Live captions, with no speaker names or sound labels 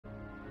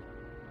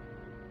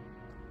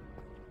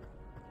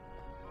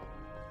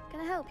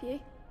I help you?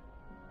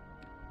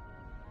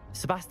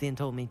 Sebastian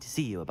told me to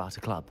see you about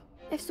a club.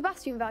 If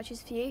Sebastian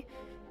vouches for you,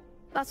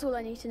 that's all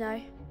I need to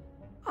know.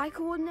 I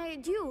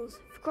coordinate duels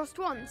for crossed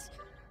wands.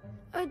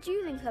 A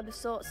dueling club of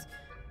sorts.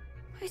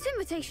 It's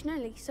invitation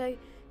only, so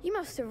you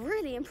must have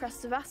really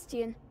impressed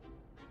Sebastian.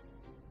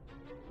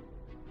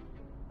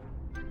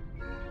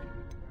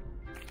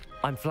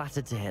 I'm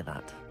flattered to hear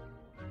that.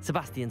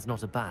 Sebastian's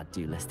not a bad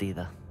duelist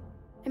either.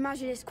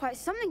 Imagine it's quite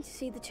something to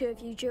see the two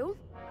of you duel.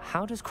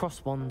 How does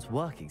cross wands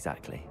work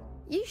exactly?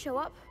 You show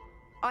up,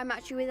 I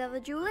match you with other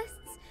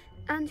duelists,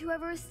 and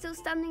whoever is still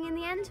standing in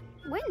the end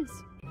wins.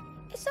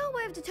 It's our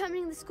way of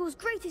determining the school's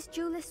greatest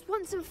duelist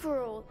once and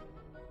for all.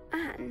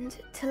 And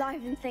to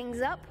liven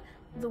things up,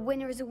 the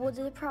winner is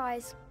awarded a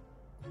prize.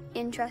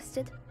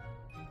 Interested?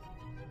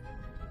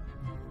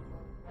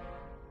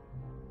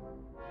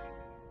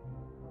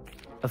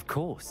 Of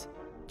course.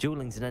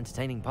 Dueling's an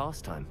entertaining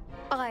pastime.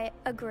 I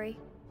agree.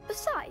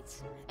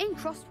 Besides, in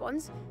crossed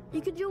ones,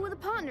 you could duel with a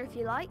partner if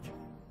you like.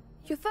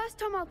 Your first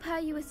time I'll pair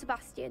you with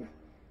Sebastian.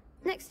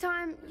 Next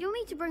time, you'll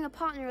need to bring a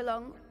partner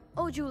along,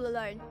 or duel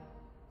alone.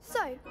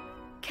 So,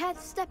 care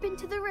to step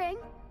into the ring?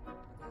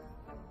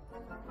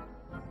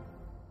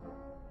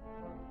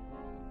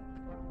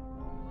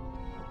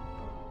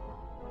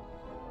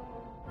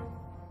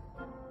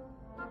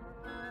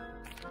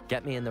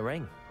 Get me in the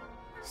ring.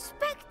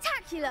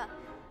 Spectacular!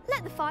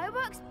 Let the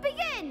fireworks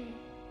begin!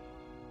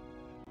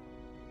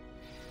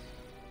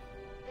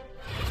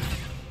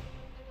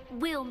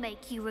 We'll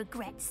make you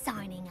regret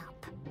signing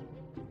up.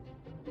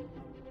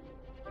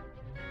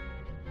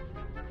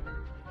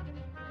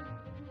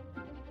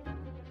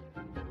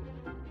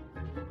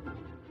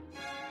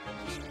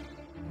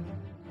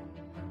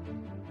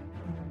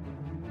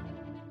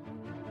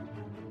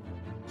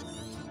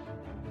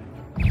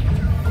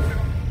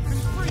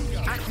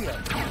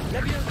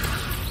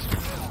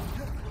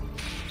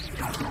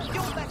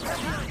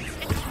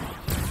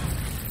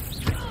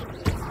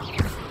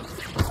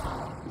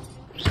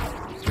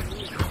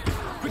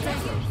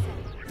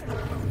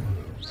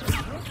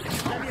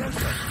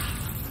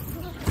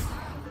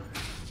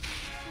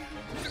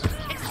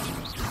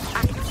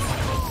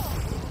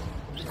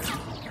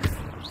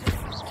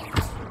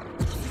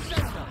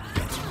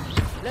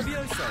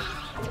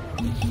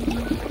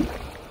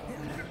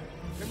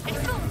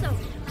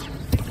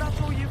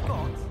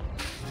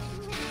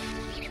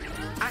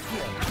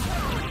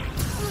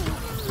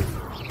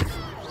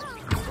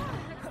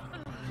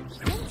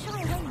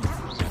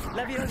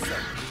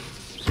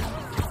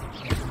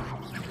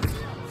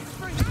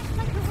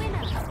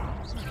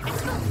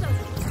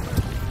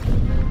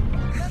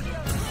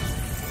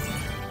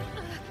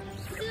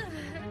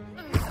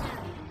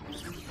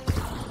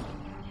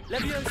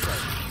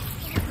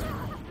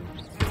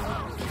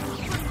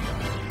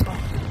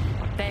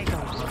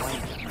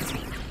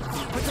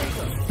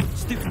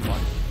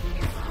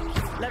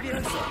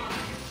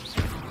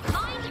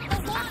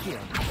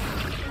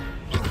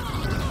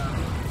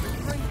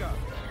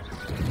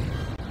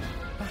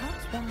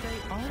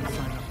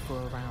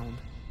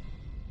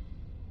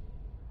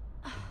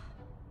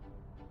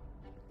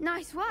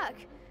 Nice work.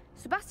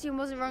 Sebastian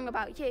wasn't wrong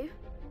about you.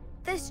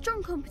 There's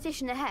strong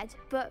competition ahead,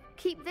 but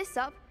keep this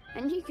up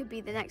and you could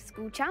be the next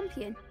school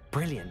champion.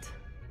 Brilliant.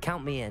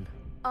 Count me in.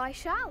 I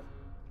shall.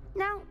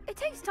 Now, it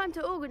takes time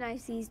to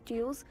organize these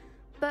duels,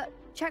 but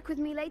check with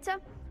me later.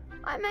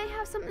 I may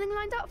have something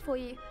lined up for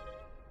you.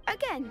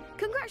 Again,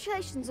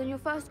 congratulations on your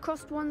first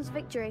crossed wands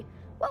victory.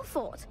 Well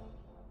fought.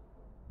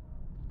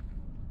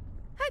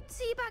 Hope to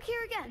see you back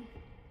here again.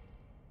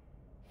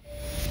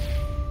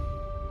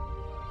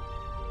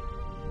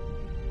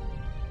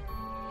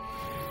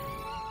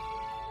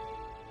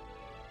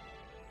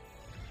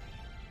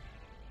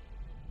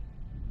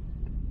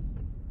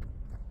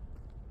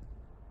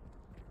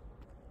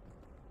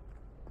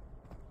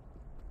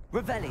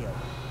 Revelio.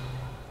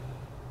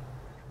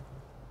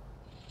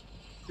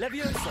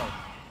 Levioso.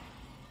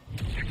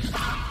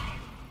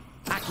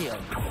 Accio.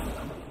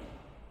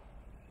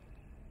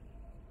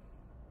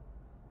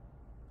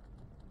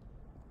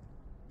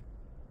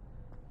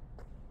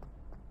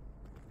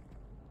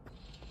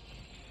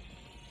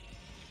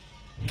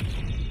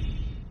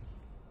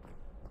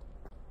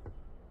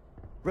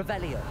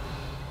 Revelio.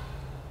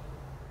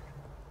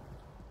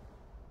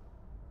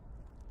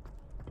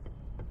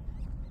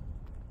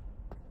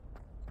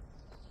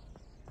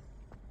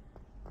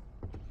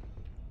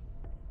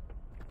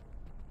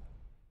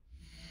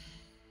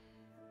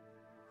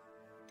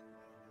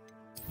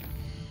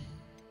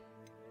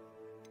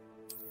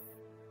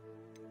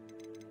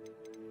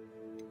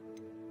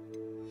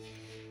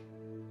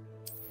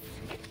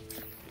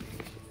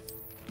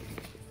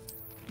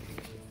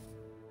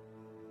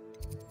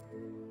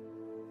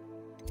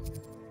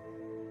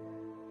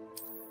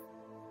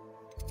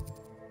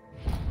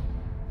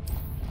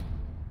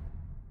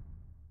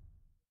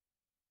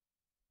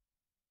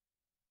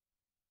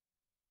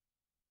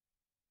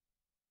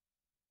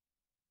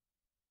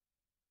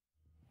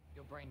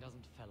 Your brain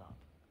doesn't fill up.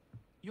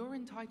 You're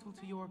entitled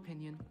to your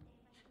opinion.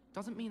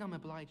 Doesn't mean I'm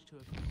obliged to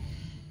agree.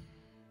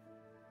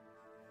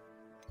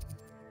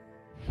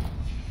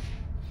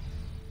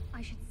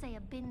 I should say a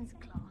bins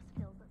class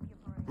fills up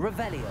your brain.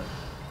 Revelio.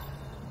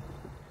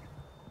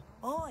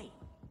 Oi,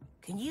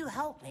 can you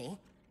help me?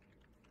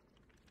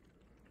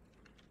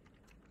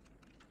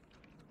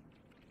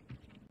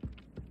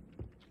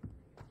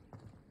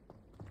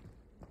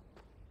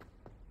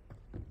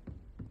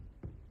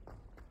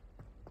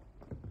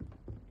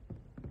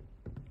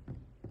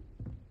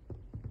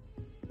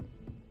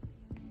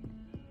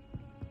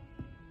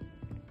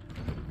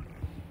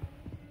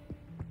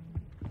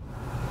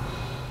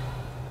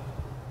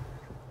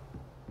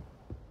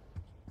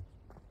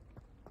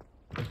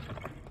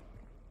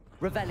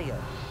 Revelio.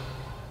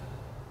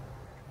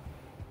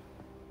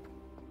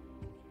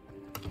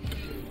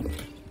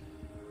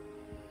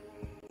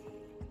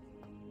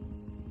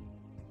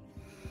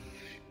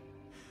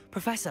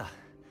 Professor,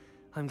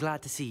 I'm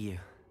glad to see you.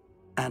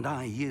 And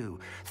I you.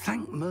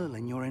 Thank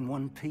Merlin you're in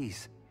one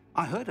piece.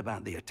 I heard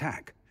about the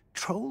attack.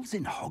 Trolls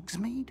in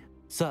Hogsmeade?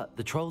 Sir,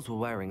 the trolls were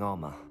wearing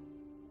armor.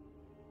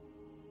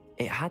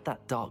 It had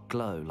that dark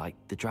glow like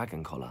the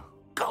dragon collar.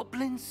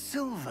 Goblin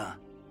silver!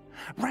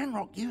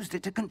 Ranrock used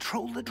it to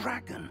control the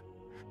dragon.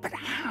 But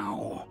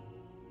how?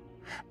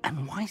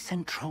 And why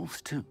send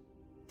trolls too?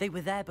 They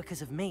were there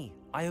because of me.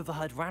 I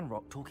overheard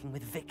Ranrock talking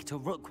with Victor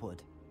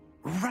Rookwood.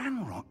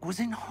 Ranrock was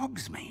in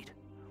Hogsmeade?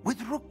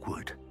 With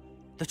Rookwood?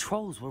 The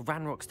trolls were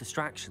Ranrock's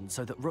distraction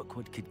so that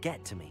Rookwood could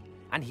get to me.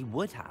 And he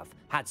would have,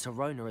 had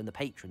Sirona and the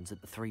patrons at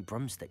the Three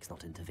Broomsticks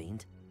not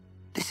intervened.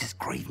 This is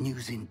grave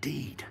news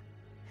indeed.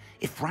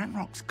 If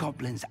Ranrock's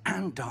goblins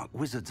and dark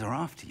wizards are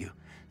after you,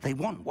 they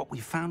want what we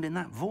found in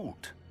that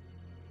vault.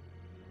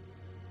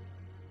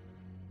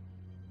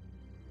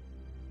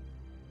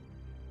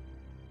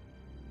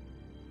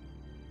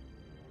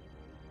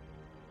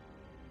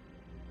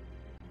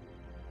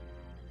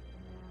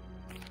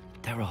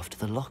 They're after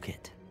the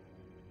locket.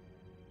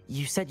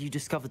 You said you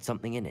discovered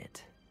something in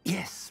it.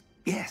 Yes.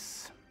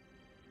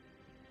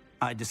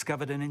 I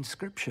discovered an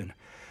inscription.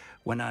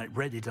 When I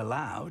read it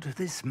aloud,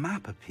 this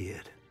map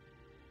appeared.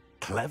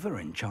 Clever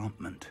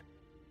enchantment.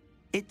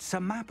 It's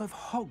a map of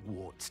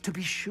Hogwarts, to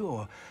be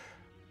sure,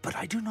 but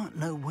I do not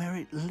know where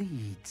it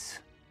leads.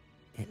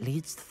 It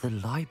leads to the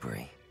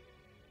library.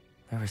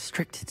 A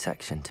restricted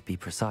section, to be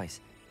precise,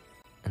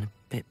 and a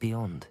bit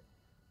beyond.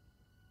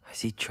 I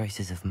see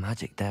traces of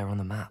magic there on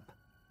the map.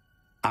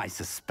 I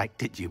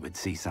suspected you would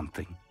see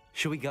something.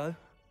 Shall we go?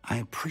 I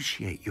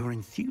appreciate your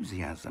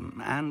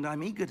enthusiasm, and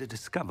I'm eager to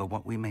discover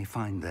what we may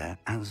find there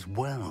as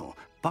well.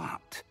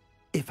 But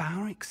if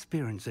our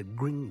experience at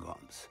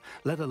Gringotts,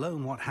 let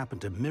alone what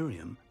happened to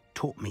Miriam,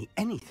 taught me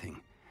anything,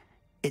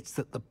 it's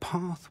that the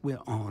path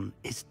we're on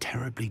is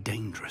terribly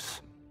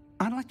dangerous.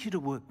 I'd like you to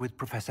work with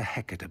Professor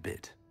Hecat a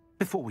bit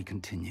before we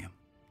continue.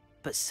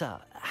 But sir,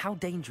 how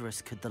dangerous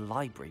could the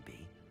library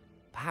be?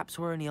 Perhaps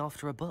we're only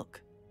after a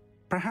book.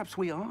 Perhaps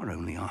we are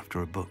only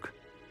after a book,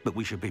 but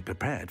we should be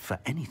prepared for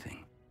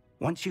anything.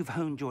 Once you've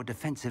honed your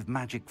defensive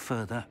magic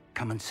further,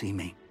 come and see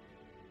me.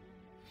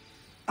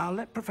 I'll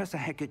let Professor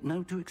Hecat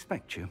know to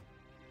expect you.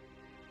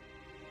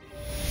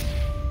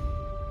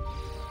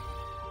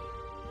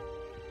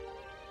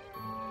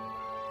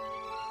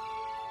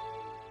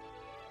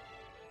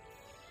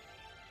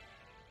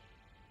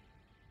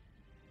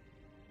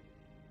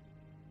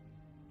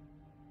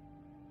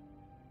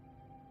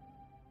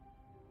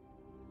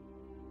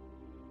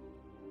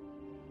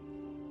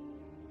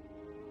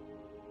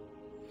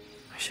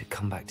 I should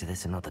come back to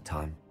this another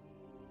time.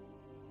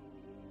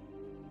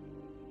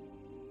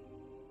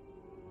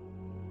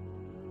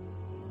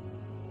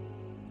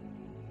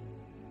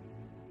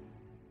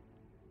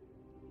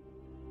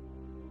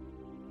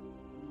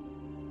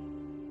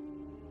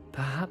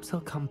 Perhaps I'll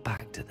come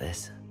back to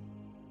this.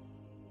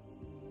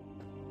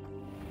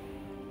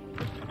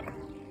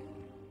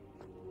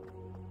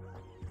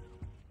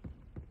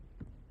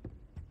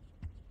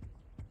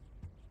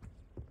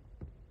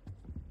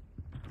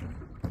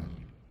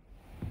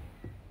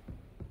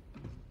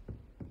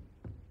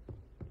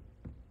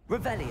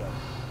 Revelio.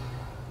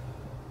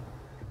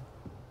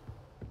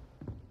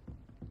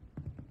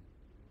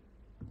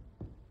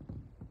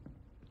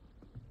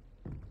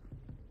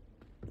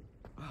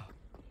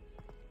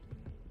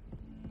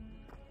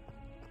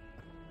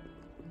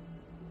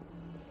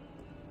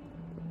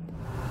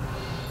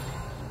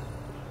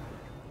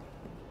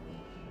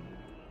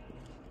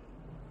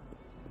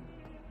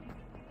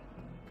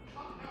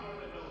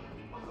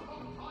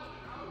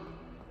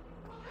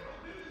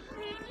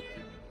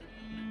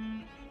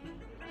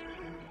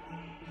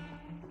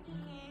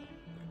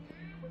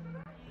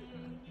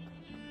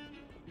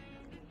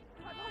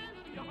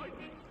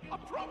 I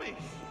promise!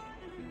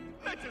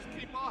 Let's just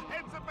keep our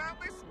heads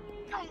about this.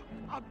 Oh,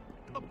 I'm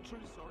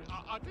truly sorry.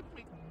 I didn't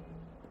mean...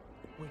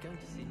 We're going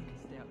to see you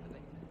can stay up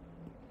late.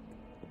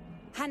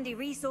 Handy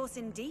resource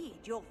indeed,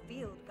 your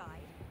field guide.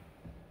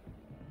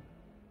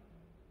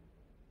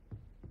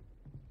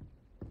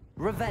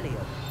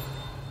 Revelio.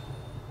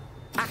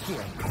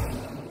 Accio.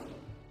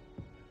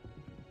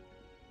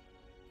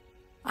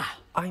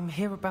 I'm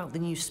here about the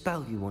new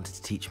spell you wanted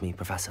to teach me,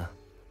 Professor.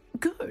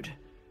 Good.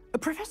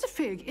 Professor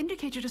Fig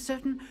indicated a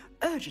certain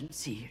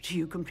urgency to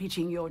you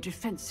completing your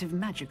defensive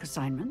magic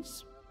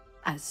assignments.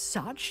 As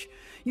such,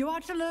 you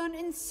are to learn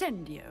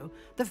Incendio,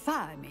 the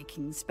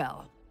fire-making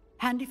spell,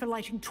 handy for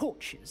lighting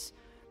torches,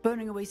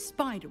 burning away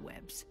spider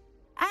webs,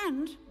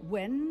 and,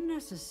 when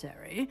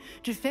necessary,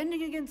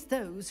 defending against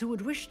those who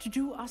would wish to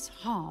do us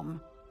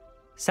harm.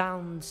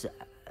 Sounds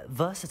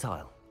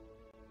versatile.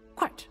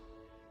 Quite.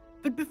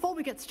 But before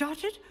we get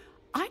started,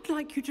 I'd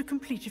like you to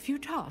complete a few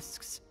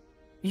tasks.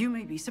 You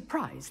may be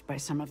surprised by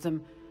some of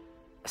them.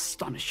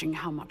 Astonishing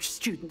how much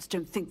students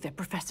don't think their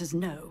professors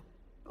know.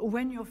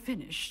 When you're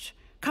finished,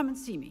 come and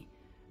see me.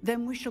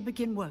 Then we shall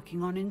begin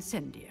working on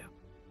Incendio.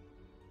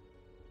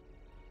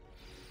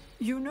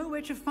 You know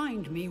where to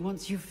find me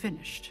once you've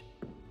finished.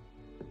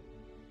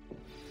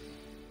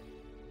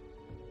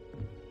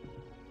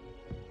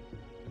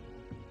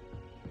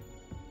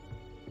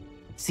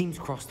 Seems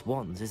crossed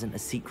wands isn't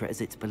as secret as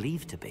it's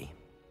believed to be.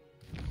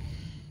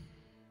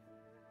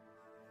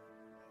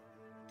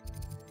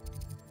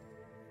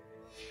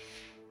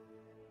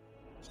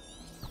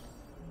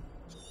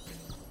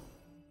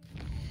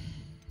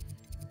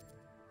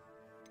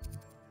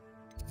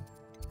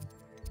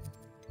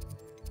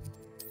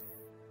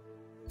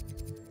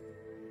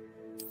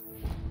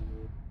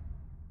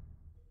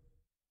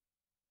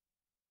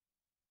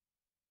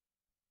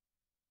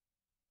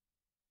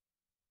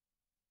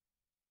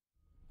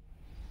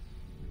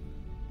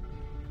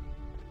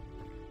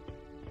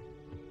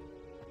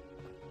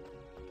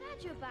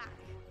 You're back.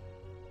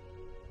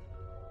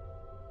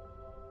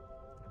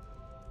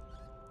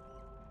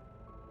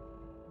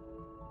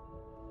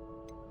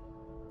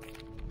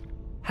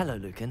 Hello,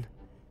 Lucan.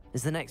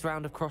 Is the next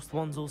round of crossed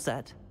wands all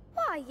set?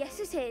 Why, yes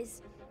it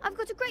is. I've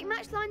got a great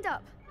match lined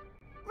up.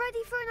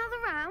 Ready for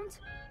another round?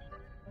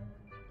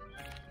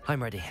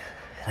 I'm ready.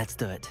 Let's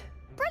do it.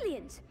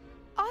 Brilliant.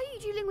 Are you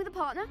dueling with a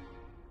partner?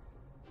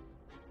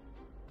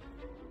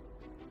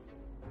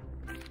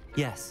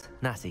 Yes,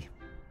 Natty.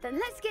 Then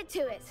let's get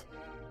to it.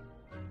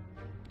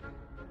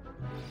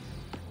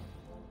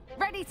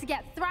 Ready to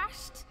get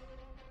thrashed?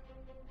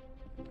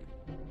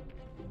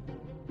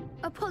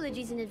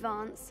 Apologies in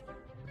advance.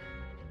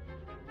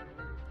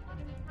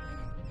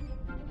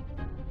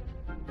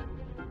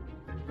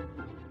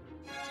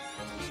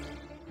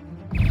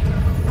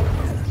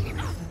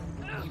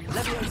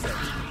 Leviosa.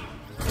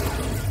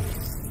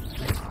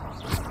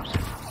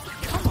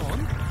 Come on.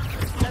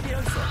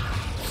 Leviosa.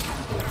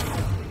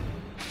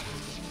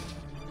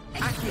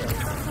 Accio.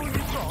 That's all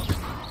you've got.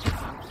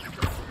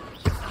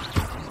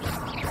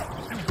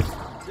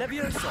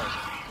 Leviosa.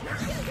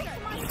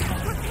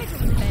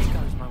 There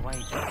goes my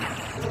wager.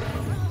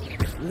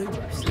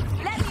 Lumos.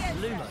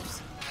 Lumos.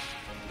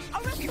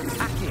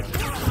 Accio.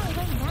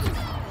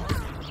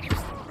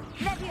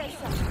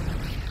 Leviosa.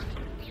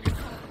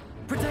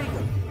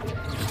 Protego.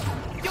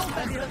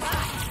 Leviosa.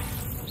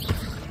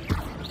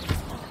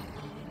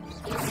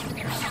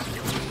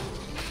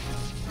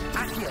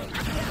 Accio.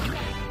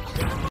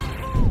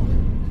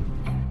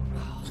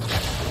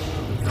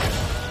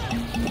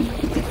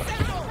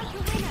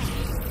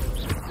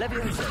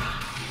 Leviosa.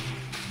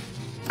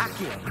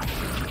 Accio.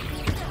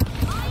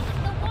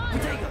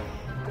 Protego.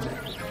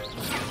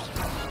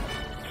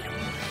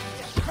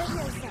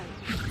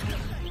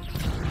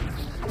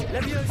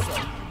 Leviosa.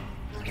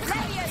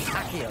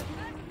 Accio.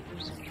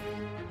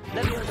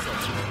 Leviosa.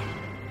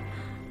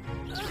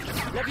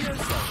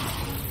 Leviosa.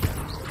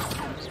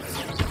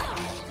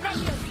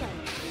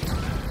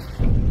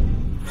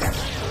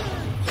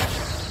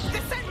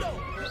 Defendo.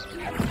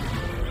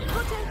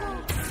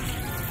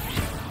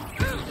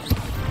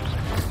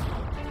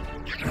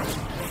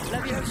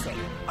 Leviosa.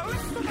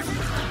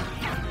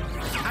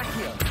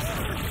 Accio.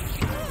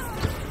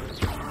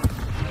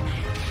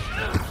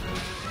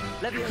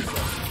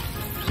 Leviosa.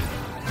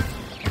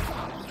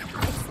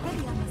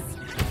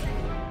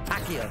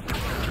 Accio.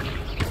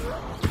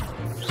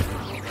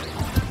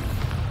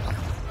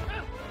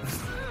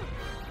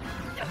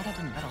 I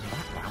didn't bet on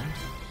that round.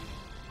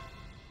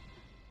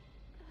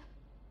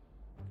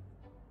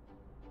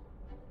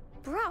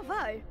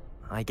 Bravo!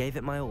 I gave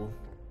it my all.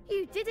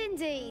 You did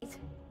indeed.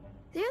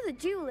 The other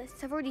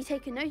duelists have already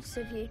taken notice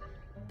of you,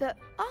 but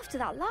after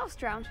that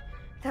last round,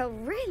 they'll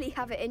really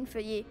have it in for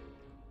you.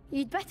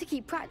 You'd better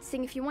keep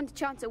practicing if you want a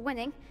chance at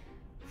winning,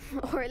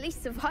 or at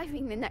least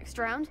surviving the next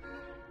round.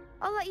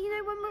 I'll let you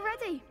know when we're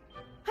ready.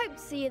 Hope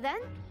to see you then.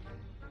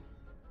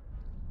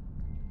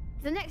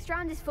 The next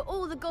round is for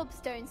all the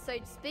gobstones, so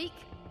to speak.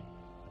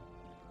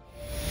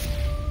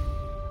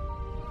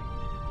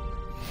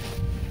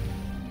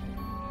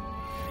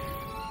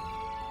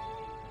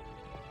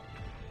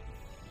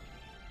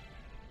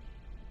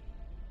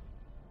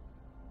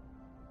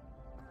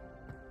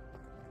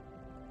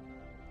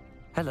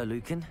 Hello,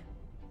 Lucan.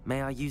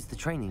 May I use the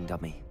training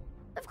dummy?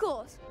 Of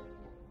course.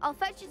 I'll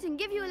fetch it and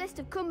give you a list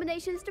of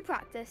combinations to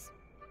practice.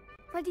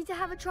 Ready to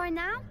have a try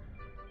now?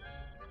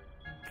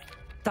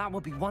 That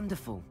would be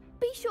wonderful.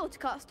 Be sure to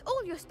cast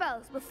all your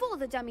spells before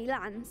the dummy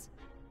lands.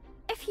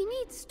 If you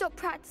need to stop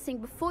practicing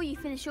before you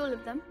finish all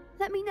of them,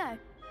 let me know.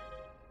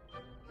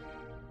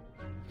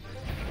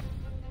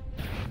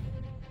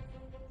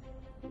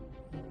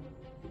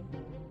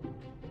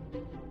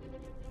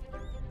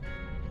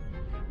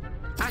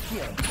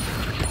 Accio!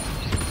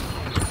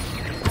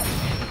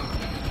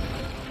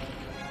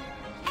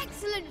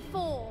 Excellent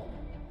fall.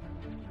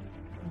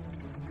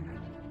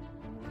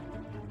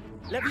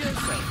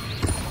 Levioso!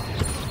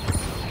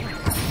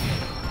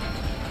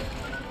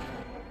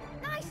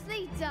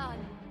 Nicely done.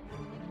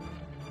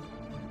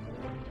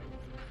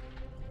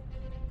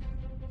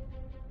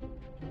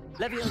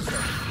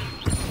 Levioso!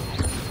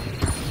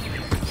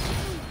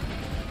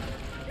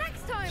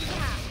 Next time,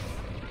 perhaps.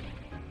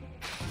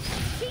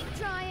 Keep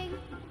trying.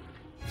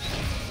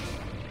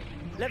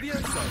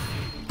 Levioso!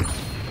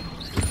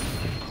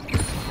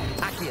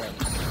 Accio!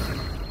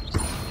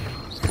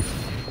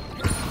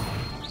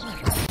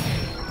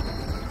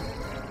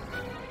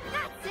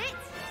 That's it.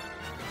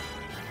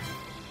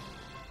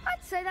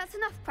 I'd say that's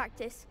enough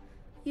practice.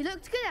 You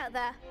looked good out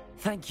there.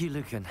 Thank you,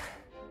 Lucan.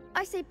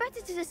 I say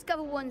better to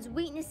discover one's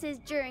weaknesses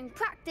during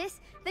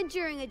practice than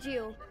during a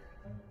duel.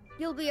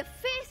 You'll be a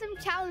fearsome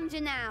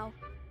challenger now.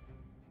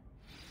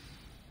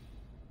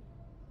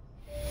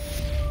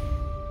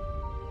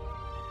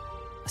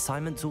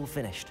 Assignment's all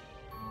finished.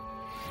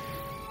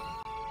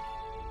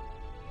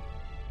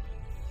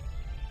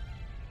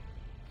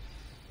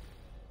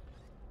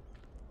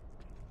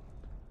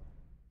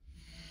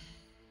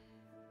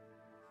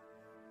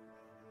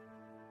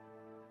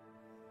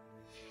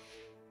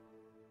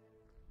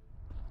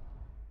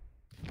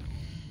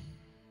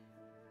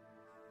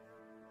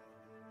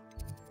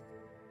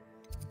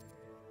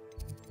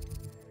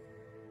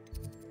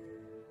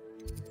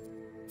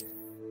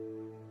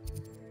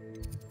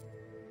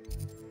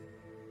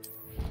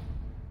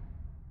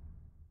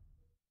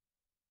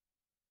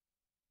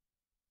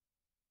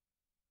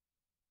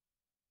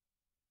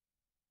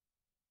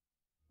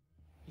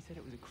 He said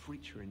it was a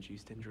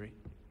creature-induced injury,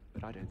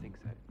 but I don't think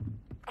so.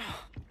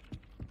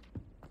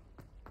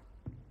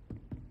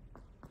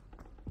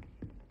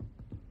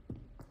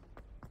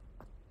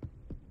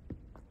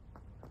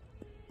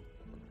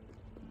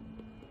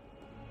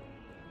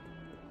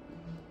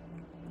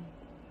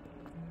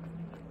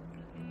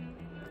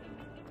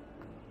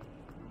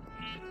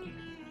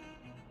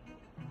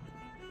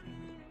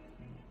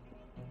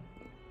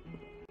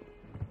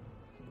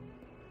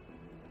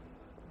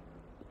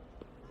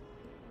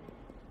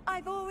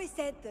 I've always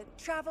said that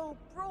travel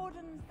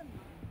broadens the mind.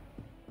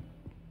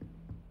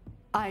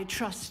 I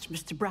trust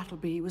Mr.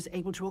 Brattleby was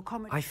able to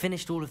accommodate... I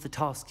finished all of the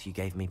tasks you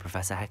gave me,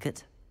 Professor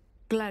Hecat.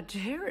 Glad to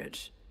hear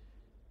it.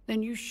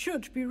 Then you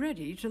should be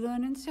ready to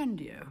learn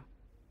Incendio.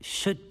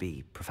 Should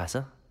be,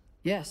 Professor.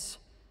 Yes.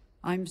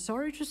 I'm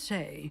sorry to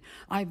say,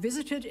 I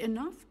visited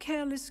enough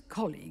careless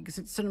colleagues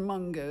at St.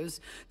 Mungo's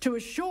to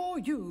assure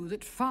you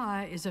that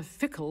fire is a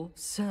fickle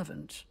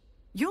servant.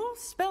 Your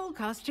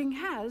spellcasting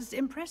has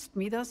impressed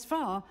me thus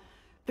far,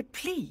 but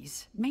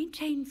please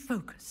maintain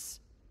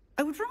focus.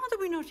 I would rather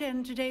we not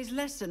end today's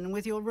lesson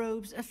with your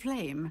robes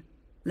aflame.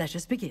 Let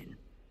us begin.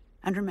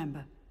 And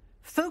remember,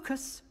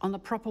 focus on the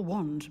proper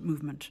wand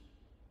movement.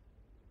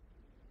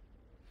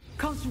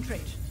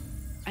 Concentrate,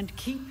 and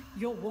keep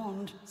your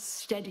wand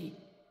steady.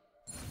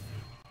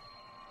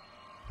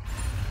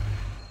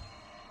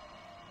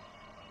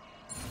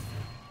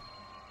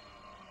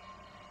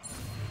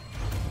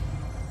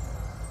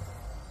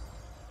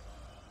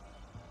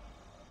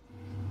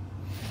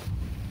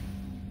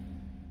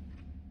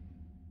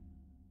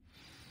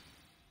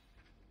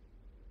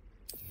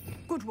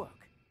 Good work.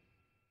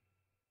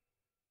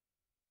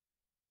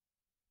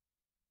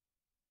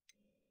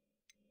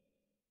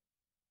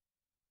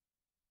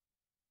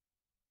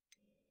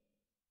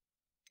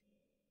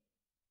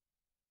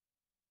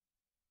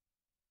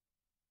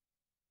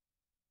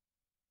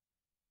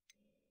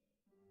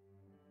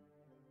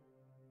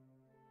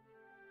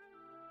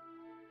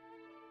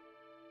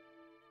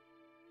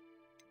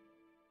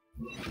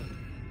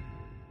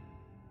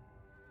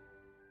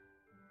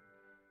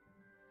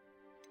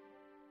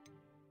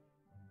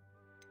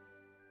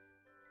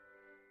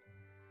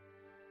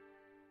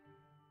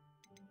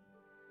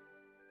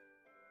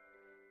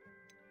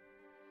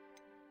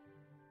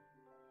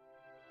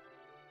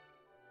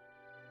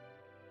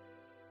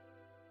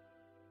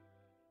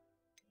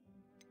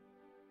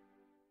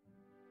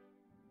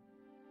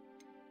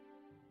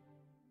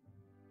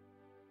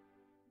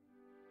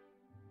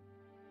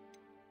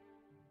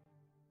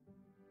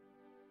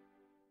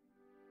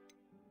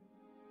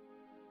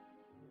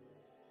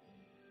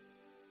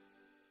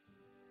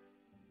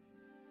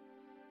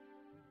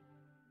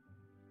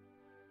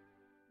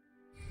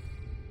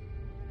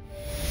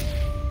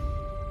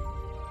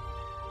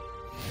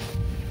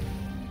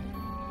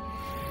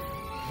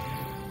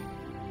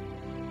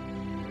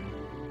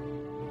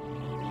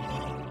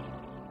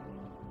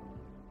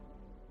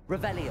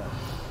 Revelio.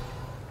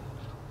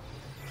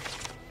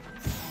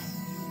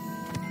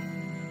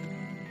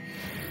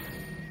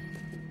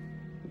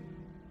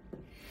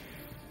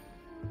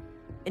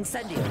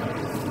 Incendio.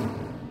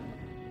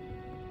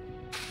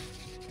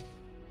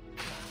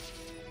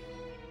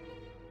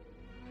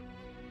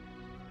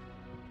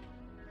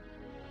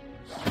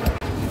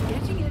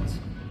 Getting it.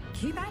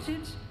 Keep at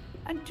it.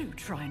 And do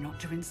try not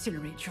to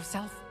incinerate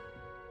yourself.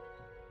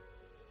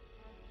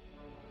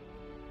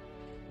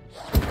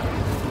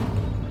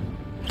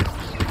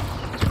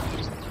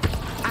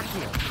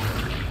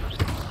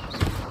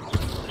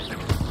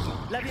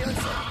 Leviosa!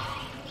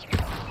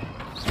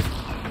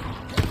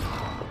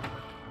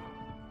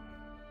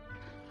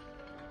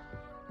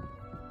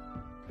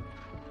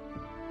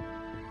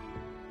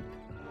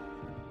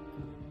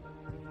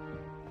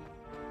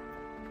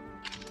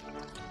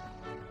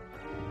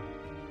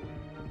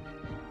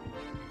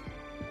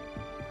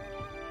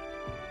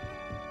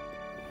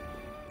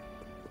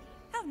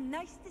 How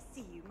nice to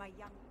see you, my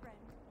young friend.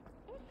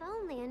 If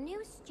only a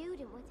new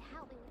student would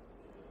help me.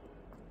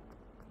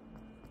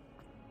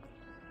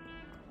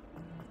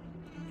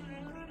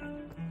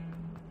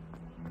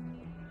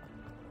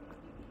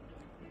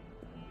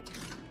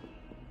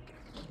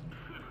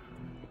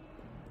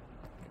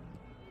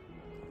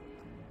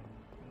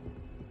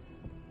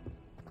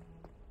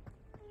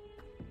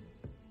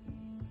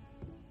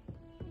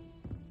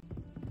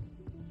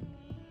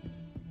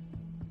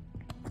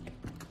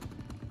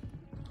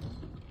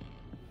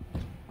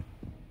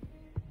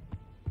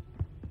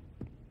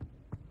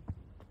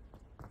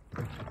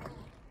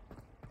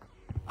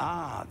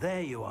 Ah,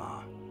 there you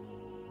are.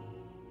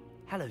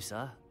 Hello,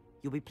 sir.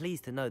 You'll be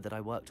pleased to know that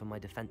I worked on my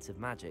defensive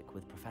magic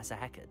with Professor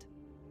Heckard.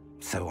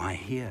 So I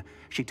hear.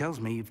 She tells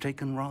me you've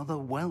taken rather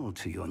well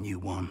to your new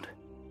wand.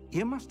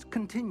 You must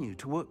continue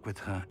to work with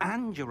her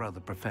and your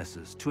other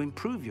professors to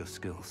improve your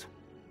skills.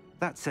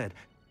 That said,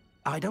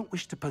 I don't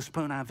wish to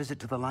postpone our visit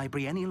to the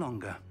library any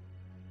longer.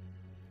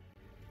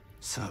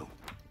 So,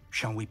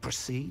 shall we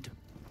proceed?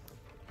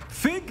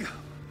 Fig!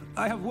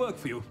 I have work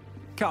for you.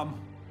 Come.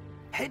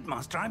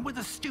 Headmaster, I'm with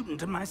a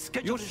student and my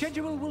schedule Your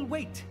schedule will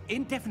wait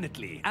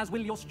indefinitely, as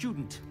will your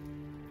student.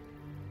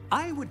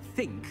 I would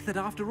think that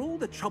after all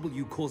the trouble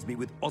you caused me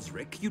with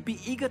Osric, you'd be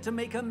eager to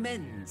make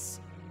amends.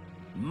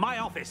 My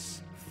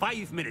office,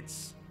 5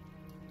 minutes.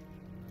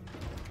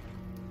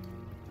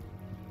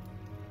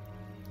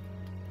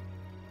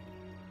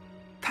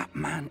 That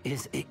man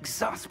is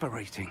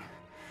exasperating.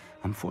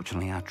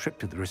 Unfortunately, our trip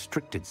to the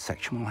restricted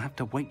section will have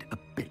to wait a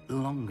bit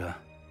longer.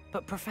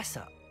 But,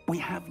 Professor... We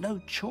have no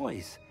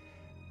choice.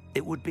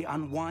 It would be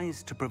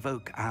unwise to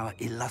provoke our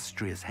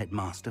illustrious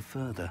headmaster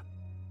further.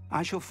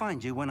 I shall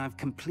find you when I've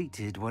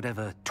completed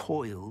whatever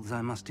toils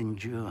I must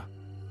endure.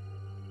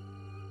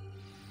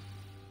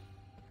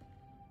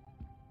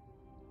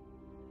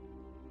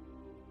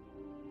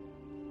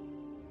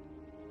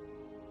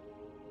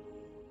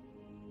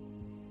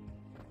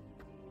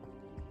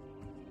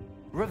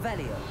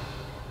 Revelio.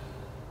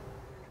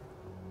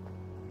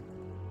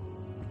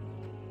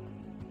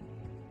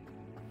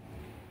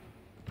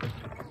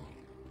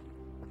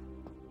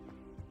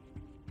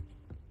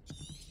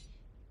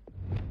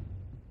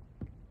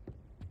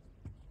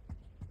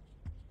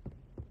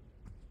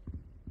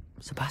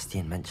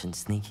 Sebastian mentioned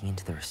sneaking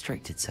into the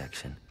restricted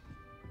section.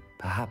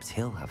 Perhaps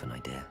he'll have an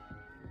idea.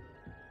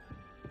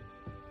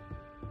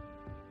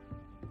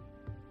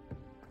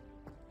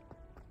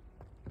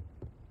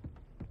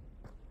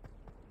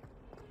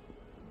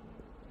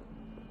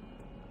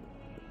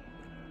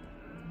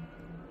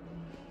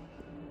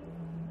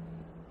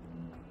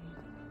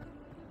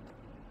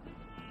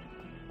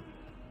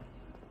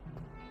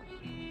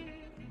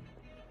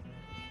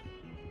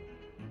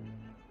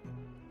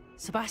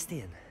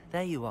 Sebastian,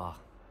 there you are.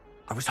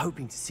 I was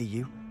hoping to see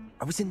you.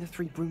 I was in the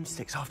Three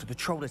Broomsticks after the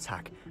troll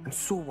attack and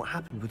saw what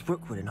happened with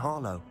Rookwood and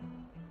Harlow.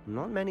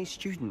 Not many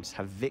students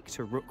have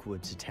Victor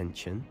Rookwood's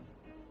attention.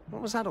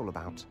 What was that all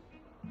about?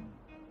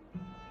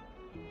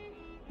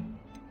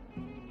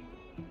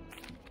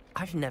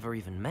 I've never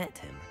even met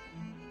him.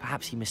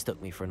 Perhaps he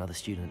mistook me for another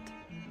student.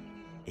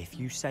 If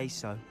you say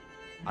so.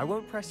 I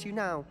won't press you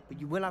now, but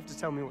you will have to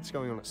tell me what's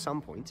going on at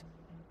some point.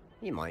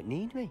 You might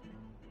need me.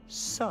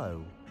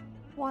 So,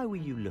 why were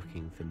you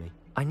looking for me?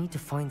 I need to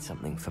find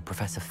something for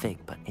Professor Fig,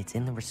 but it's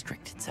in the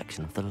restricted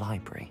section of the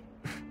library.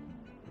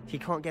 He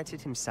can't get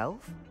it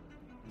himself?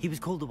 He was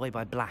called away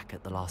by Black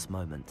at the last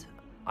moment.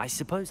 I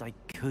suppose I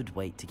could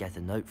wait to get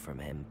a note from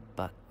him,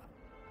 but...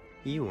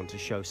 You want to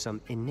show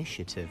some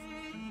initiative.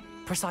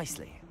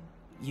 Precisely.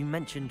 You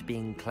mentioned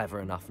being clever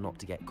enough not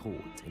to get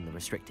caught in the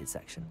restricted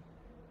section.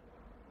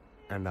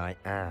 And I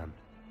am.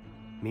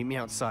 Meet me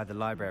outside the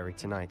library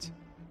tonight,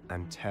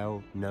 and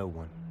tell no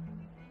one.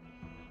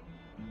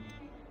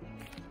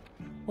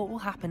 What will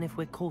happen if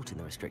we're caught in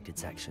the restricted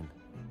section?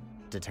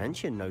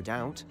 Detention, no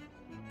doubt.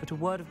 But a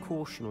word of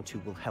caution or two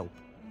will help.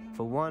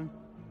 For one,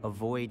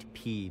 avoid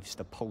Peeves,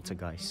 the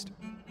poltergeist.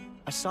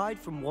 Aside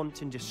from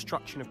wanton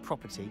destruction of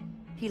property,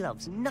 he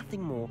loves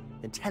nothing more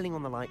than telling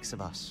on the likes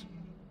of us.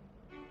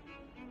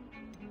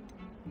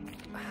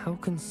 How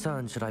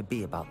concerned should I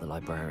be about the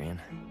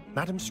librarian?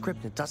 Madam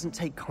Scribner doesn't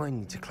take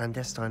kindly to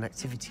clandestine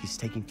activities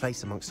taking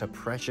place amongst her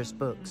precious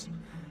books.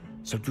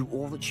 So do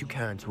all that you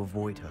can to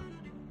avoid her.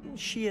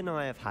 She and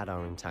I have had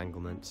our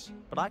entanglements,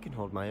 but I can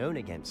hold my own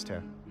against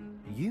her.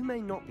 You may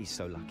not be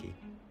so lucky.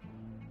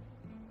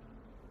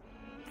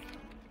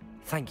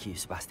 Thank you,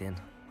 Sebastian.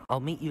 I'll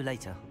meet you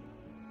later.